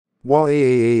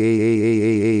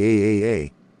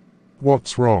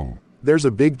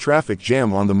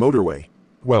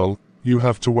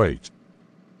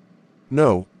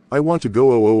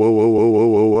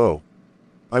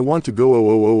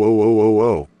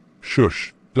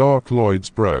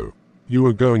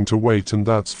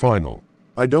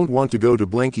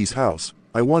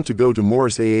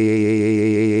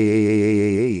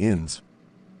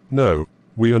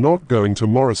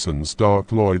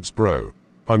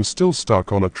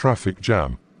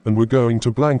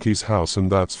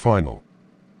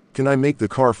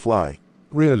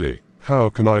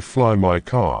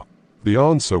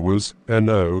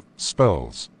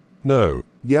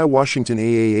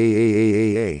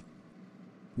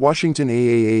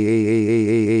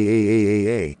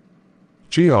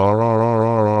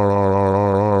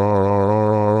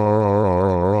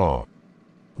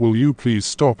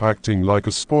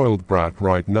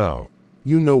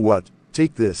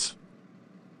take this.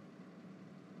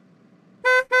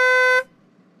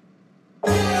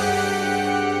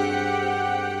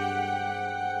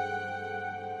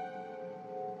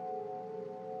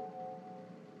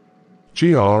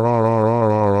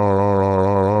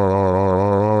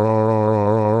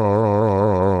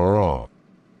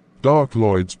 Dark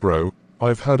Lloyd's bro,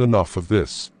 I've had enough of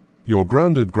this. You're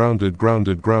grounded for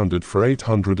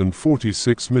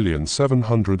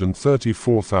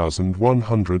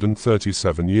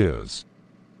 846,734,137 years.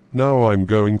 Now I'm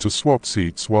going to swap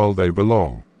seats while they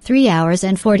belong. 3 hours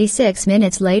and 46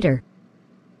 minutes later.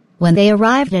 When they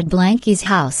arrived at Blanky's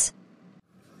house.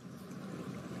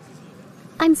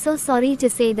 I'm so sorry to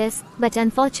say this, but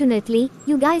unfortunately,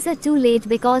 you guys are too late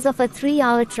because of a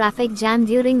 3-hour traffic jam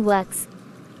during works.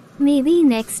 Maybe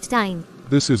next time.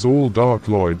 This is all Dark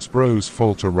Lloyd's bro's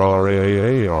fault.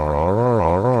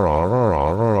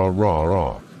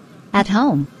 At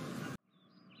home.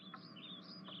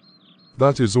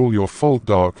 That is all your fault,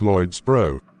 Dark Lloyd's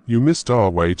bro. You missed our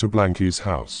way to Blanky's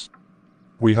house.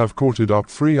 We have caught it up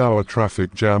 3-hour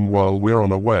traffic jam while we're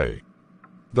on our way.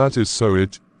 That is so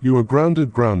it. You are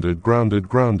grounded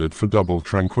for double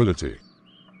tranquility.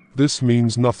 This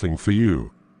means nothing for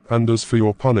you. And as for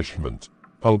your punishment,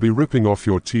 I'll be ripping off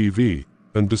your TV,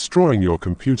 and destroying your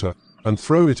computer, and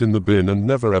throw it in the bin and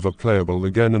never ever playable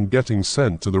again and getting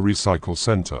sent to the recycle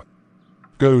center.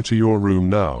 Go to your room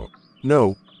now.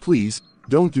 No, please,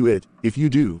 don't do it. If you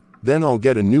do, then I'll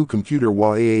get a new computer.